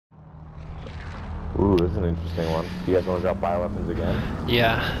Ooh, this is an interesting one. Do you guys want to drop bioweapons again?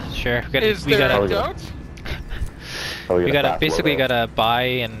 Yeah, sure. Is We there gotta, a doubt? Oh, we we got a gotta fast basically loadout. gotta buy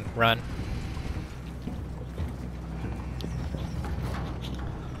and run.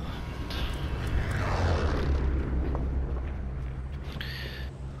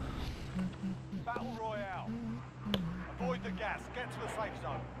 Battle Royale. Avoid the gas. Get to the safe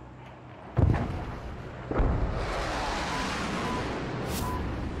zone.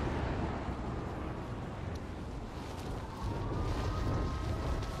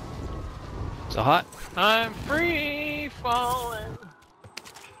 So hot. I'm free falling.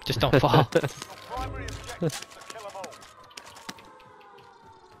 Just don't fall. Your primary objective is to kill them all.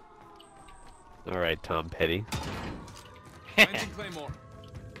 Alright, Tom Petty. Planting Claymore.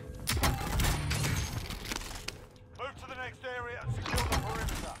 Move to the next area and secure the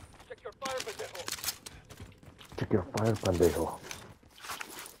perimeter. Check your fire position. Check your fire, pendejo.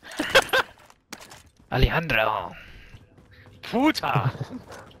 Alejandro. Puta.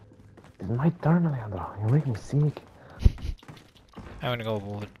 It's my turn, Alejandro. You're making me sneak. I'm gonna go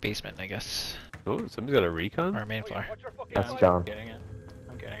with basement, I guess, Oh, somebody's got a recon? or main floor. What's your fucking That's fire? John. I'm getting it.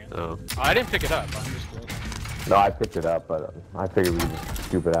 I'm getting it. Oh. Oh, I didn't pick it up. I'm just doing it. No, I picked it up, but I figured we'd just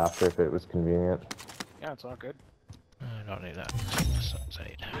scoop it after if it was convenient. Yeah, it's all good. I don't need that. That's what I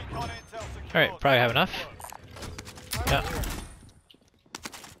need. Recon intel secured. Alright, probably have enough. Yeah.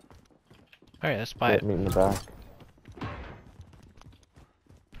 Alright, let's buy it. Meet in the back.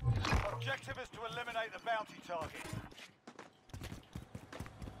 Objective is to eliminate the bounty target.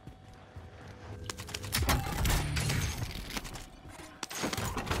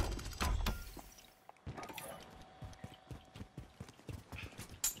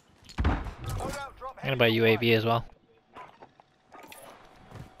 Loadout drop I'm gonna buy UAV as well.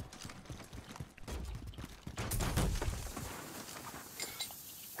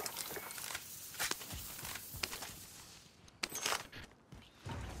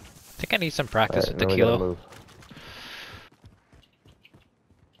 I think I need some practice with the now we gotta kilo. move.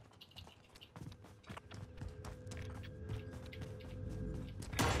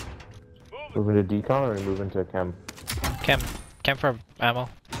 Moving to decon or moving to chem? Chem for ammo.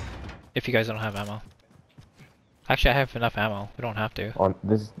 If you guys don't have ammo. Actually, I have enough ammo. We don't have to. On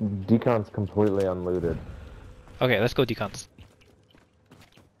this decon's completely unlooted. Okay, let's go decons.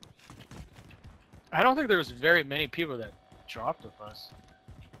 I don't think there was very many people that dropped with us.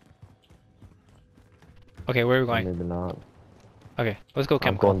 Okay, where are we going? Maybe not. Okay, let's go I'm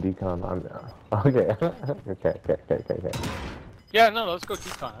chemical. going decon. I'm okay. okay. Yeah, no, let's go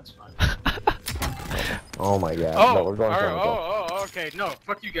decon. That's fine. Oh my god. Oh, No, we're going alright, chemical. okay. No,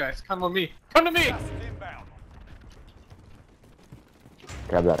 fuck you guys. Come with me. Come to me. gas is inbound.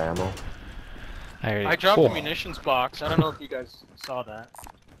 Grab that ammo. I dropped the munitions box. I don't know if you guys saw that.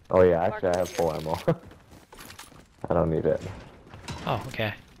 Oh yeah, actually I have full ammo. I don't need it. Oh,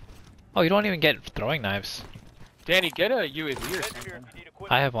 okay. Oh, you don't even get throwing knives. Danny, get a UAV or something.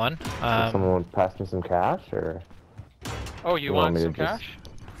 I have one. Does someone pass me some cash or? Oh, you want want me to some just- cash?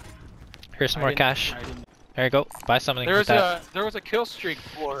 Here's some I more didn't- cash. I didn't- There you go. Buy something. There with was that. a kill streak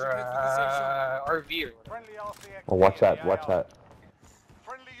for RV or whatever. Friendly RCX. Oh, watch that. Watch that.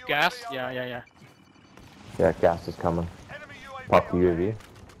 Friendly UAV Gas? overhead. Yeah. Yeah, gas is coming. Enemy UAV Pop the overhead. UAV.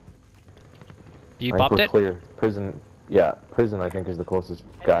 You I think popped we're it? clear. Prison. Yeah, prison. I think is the closest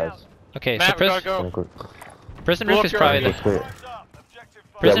guys. Okay, so Matt, we gotta I go. think we're, prison Blow roof up is your probably RV. the. clear. Time's up. Objective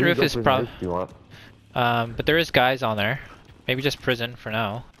Yeah, Prison we can roof go is prison prob- roof if you want. But there is guys on there. Maybe just prison for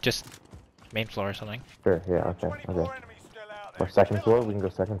now. Just main floor or something. Sure. Yeah. Okay. 24 Okay. enemies still out Or there. second floor. We can go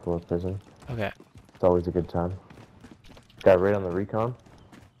second floor prison. Okay. It's always a good time. Got right on the recon.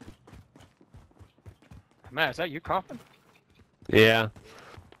 Matt, is that you coughing? Yeah.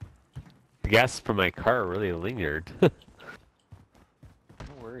 The gas from my car really lingered. No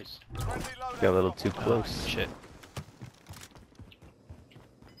worries. Friendly loadout Got a little drop. too Oh, close. shit.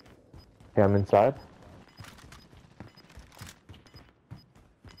 Okay, I'm inside.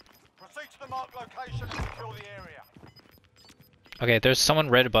 Proceed to the marked location and secure the area. Okay, there's someone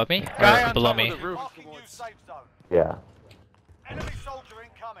right above me Guy or on below top of me. the roof. Marking new safe zone. Yeah. Enemy soldier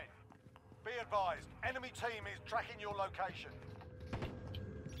incoming. Be advised, enemy team is tracking your location.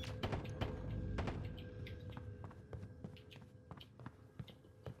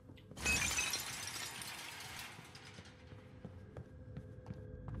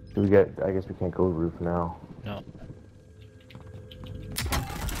 Do we get? I guess we can't go roof now. No.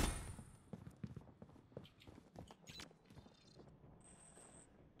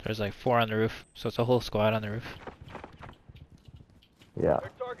 There's like 4 on the roof, so it's a whole squad on the roof. Yeah.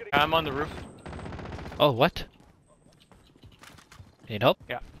 I'm on the roof. Oh, what? Need help?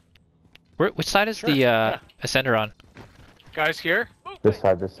 Yeah. Which side is the ascender on? Guys here? This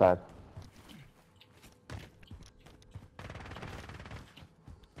side, this side.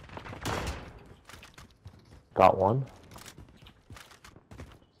 Got one.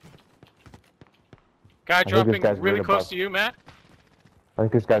 Guy think this dropping guy's really right close above. to you, Matt. I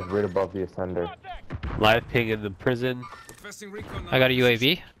think this guy's right above the ascender. Live ping in the prison. I got a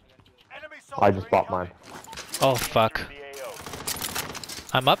UAV. Enemy I soldier just bought incoming. mine. Oh fuck.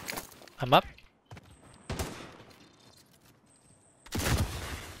 I'm up. I'm up.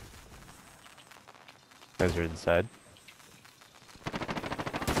 Guys are inside.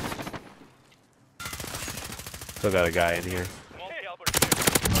 Still got a guy in here.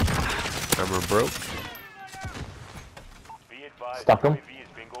 Armor broke. Stuck him.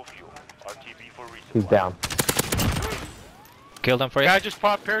 He's down. Killed him for you. Guy just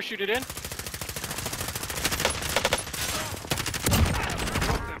popped, parachuted in.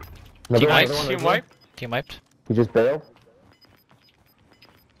 Another one, Nice. another one Team right wipe. Team wiped. here. He just bailed.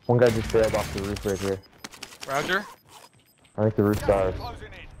 One guy just bailed off the roof right here. Roger. I think the roof's ours. Closing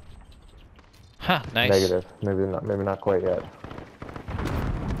in. Huh, nice. Negative. Maybe not quite yet.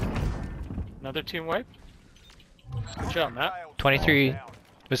 Another team wipe. Good job, Matt. 23.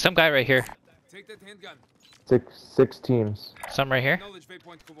 There's some guy right here. Take that handgun. Six teams. Some right here. Knowledge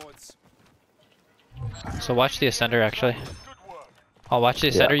waypoint towards. So watch the ascender actually. Good work. I'll watch the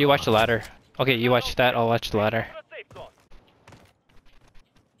ascender, you watch the ladder. Okay, you watch that, I'll watch the ladder.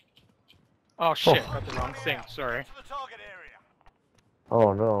 Oh shit, got the wrong thing. Sorry. To the target area.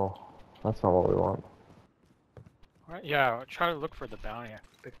 Oh no. That's not what we want. Alright, yeah, try to look for the bounty. I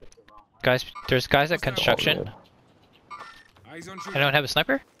picked up the wrong one. Guys, there's guys at construction. Eyes on shoot. Anyone have a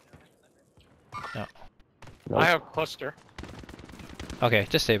sniper? No. Nope. I have cluster. Okay,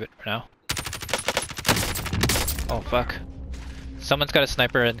 just save it for now. Oh fuck. Someone's got a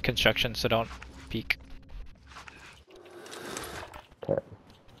sniper in construction, so don't peek. Okay.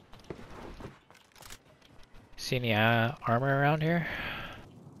 See any armor around here?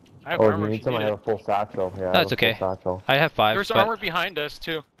 I have Oh, armor you if need some? I need have it. a full satchel. Yeah, I That's have a full okay. satchel. I have 5, There's but armor behind us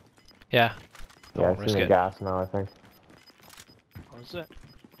too. yeah. Yeah, Don't I risk see the it. gas now, I think. What is it?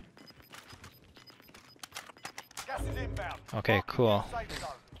 Gas is inbound. Okay, cool. Safe zone.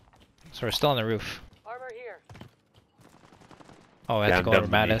 So we're still on the roof. Armor here. Oh, I Yeah, have to I'm go over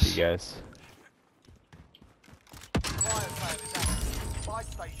done beneath Mattis. you guys. Fire sale is active. Buy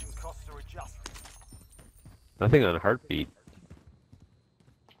station costs are adjusted. Nothing on heartbeat.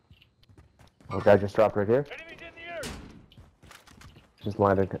 Oh, guy just dropped right here. Enemies in the air. Just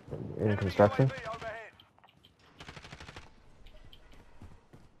landed in construction. UAV overhead.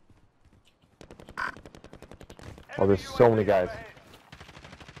 Oh, there's so many guys. Overhead.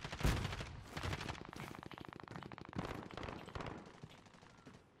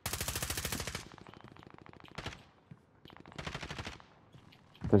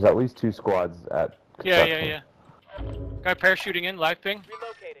 There's at least 2 squads at Yeah, construction. yeah. Guy parachuting in, live ping.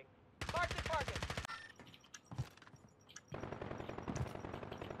 Relocating. Mark the target.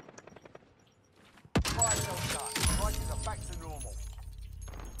 Fire sale done. Prices are back to normal.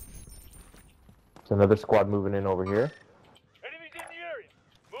 There's another squad moving in over here. Enemies in the area.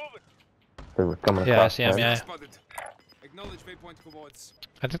 Moving. They were coming Yeah, I across. see 'em, right? yeah. Spotted. Acknowledge waypoint towards.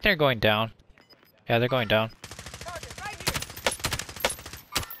 I think they're going down. Yeah, they're going down. Target right here.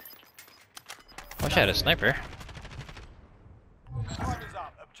 Wish I had a sniper. Time is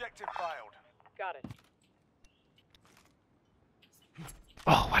up. Objective failed. Got it.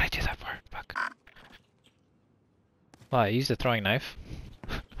 Oh, why'd I do that for? Fuck. Well, I used a throwing knife.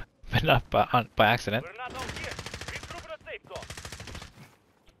 But not by accident. We're not out here. Regroup in a safe zone.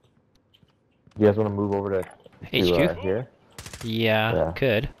 You guys want to move over to HQ? here? Yeah, Yeah.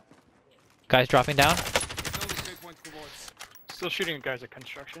 could. Guys dropping down? Acknowledge waypoint towards. Still shooting at guys at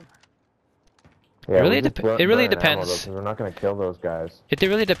construction. Yeah, really we just dep- it really burn ammo, though, depends. 'cause we're not going to kill those guys. It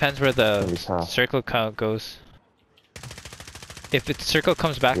really depends where Gonna be the tough. circle goes. If the circle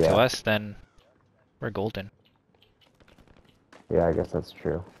comes back Yeah. to us, then we're golden. Yeah, I guess that's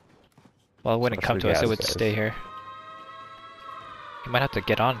true. Well, it wouldn't Watch come the to us, it gas, would guys. stay here. You might have to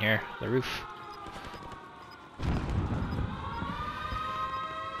get on here, the roof.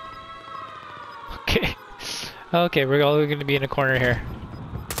 Okay. Okay, we're all gonna be in a corner here.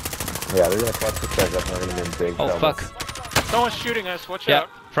 Yeah, they're going to clutch the guys up and we're going to be in big Oh trouble. fuck. Someone's shooting us, watch Yeah, out.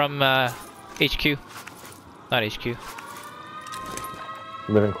 from HQ. Not HQ.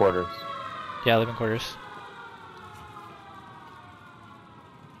 Living quarters. Yeah, living quarters.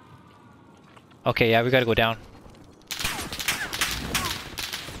 Okay, yeah, we gotta go down.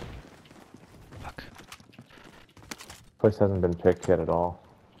 Fuck. Place hasn't been picked yet at all.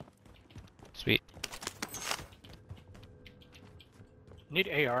 Need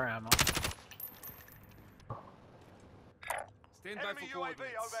AR ammo. Stand by Enemy for UAV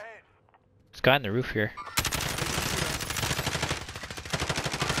coordinates. overhead. There's a guy on the roof here.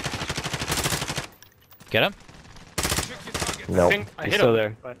 Get him? Check your target. No, I He's hit still him,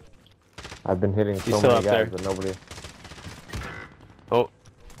 there. but I've been hitting so still many up guys, there. but nobody. Oh,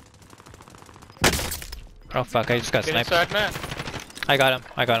 Oh fuck, I just got get sniped. inside, man. I got him,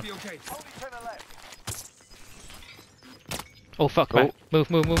 I got Be him. okay. Only 10 are left. Oh fuck, man. Move,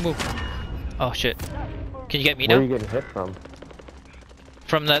 move, move, move. Oh shit. Can you get me Where are now? you getting hit from?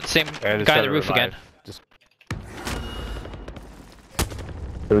 From that same I just guy on gotta the roof revive. again. Just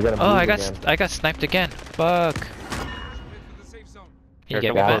So we gotta move Oh, again. I got sniped again. Fuck. Head for the safe zone. Can you here,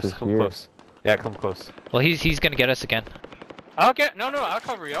 get me come back? close. Is Come here. close. Yeah, come close. Well, he's gonna get us again. I'll get. No, I'll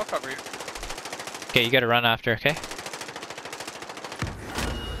cover you. I'll cover you. Okay, you gotta run after, okay?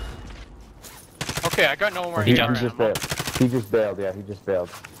 Okay, I got no more He He AR jumped. just ammo. bailed. He just bailed. Yeah, he just bailed.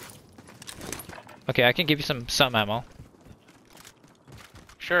 Okay, I can give you some ammo.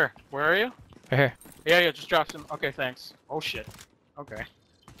 Sure. Where are you? Right here. Yeah, just drop some. Okay, thanks. Oh shit. Okay.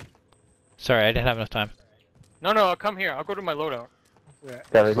 Sorry, I didn't have enough time. No, I'll come here. I'll go to my loadout. Yeah.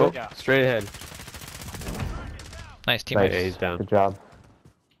 Got it. Oh, Yeah. straight ahead. Nice teammate. Nice. Yeah, he's down. Good job.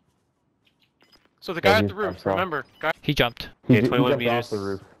 So the guy at he's the roof, outside. remember? Guy. He jumped. He, Okay, he 21 jumped off meters. the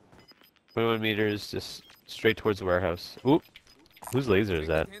roof. 21 meters, just straight towards the warehouse. Oop. Whose laser is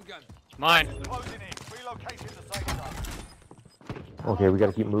that? Handgun. Mine. Closing in. Relocating the safe zone. Okay, we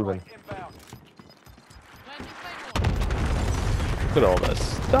gotta keep moving. Inbound. Look at all this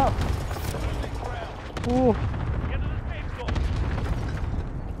stuff. Ooh.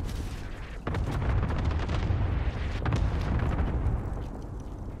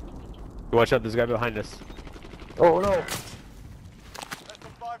 Watch out, there's a guy behind us. Oh no! Less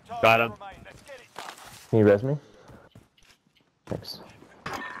than 5 targets Got him. remain. Let's get it done. Can you res me? Thanks.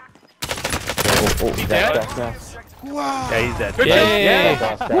 Oh, He gas, dead? gas, gas. Yeah, he's dead. Good Yay!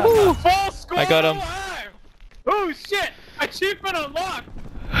 Gas, gas. Full score I got him. alive! Oh shit! Achievement unlocked!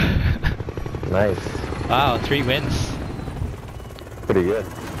 Nice. Wow, 3 wins. Pretty good.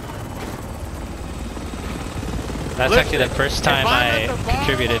 That's actually the first time if I'm I at the bottom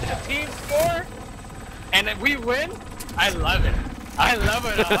contributed. of the team score, and if we win, I love it. I love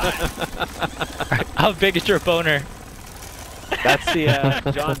it a lot. How big is your boner? That's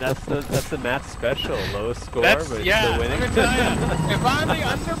the John. That's the Matt special. Lowest score, That's, but yeah, still winning. let me tell you, if I'm the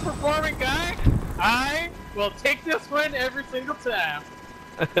underperforming guy, I will take this win every single time.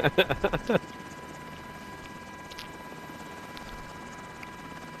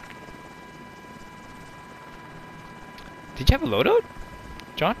 Did you have a loadout,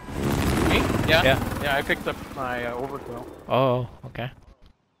 John? Me? Yeah. Yeah. Yeah, I picked up my overkill. Oh, okay.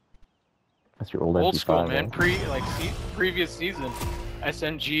 That's your old Old MP5, school, man. eh? Previous season,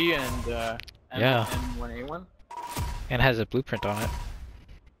 SNG and Yeah. M1A1. And it has a blueprint on it.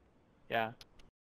 Yeah.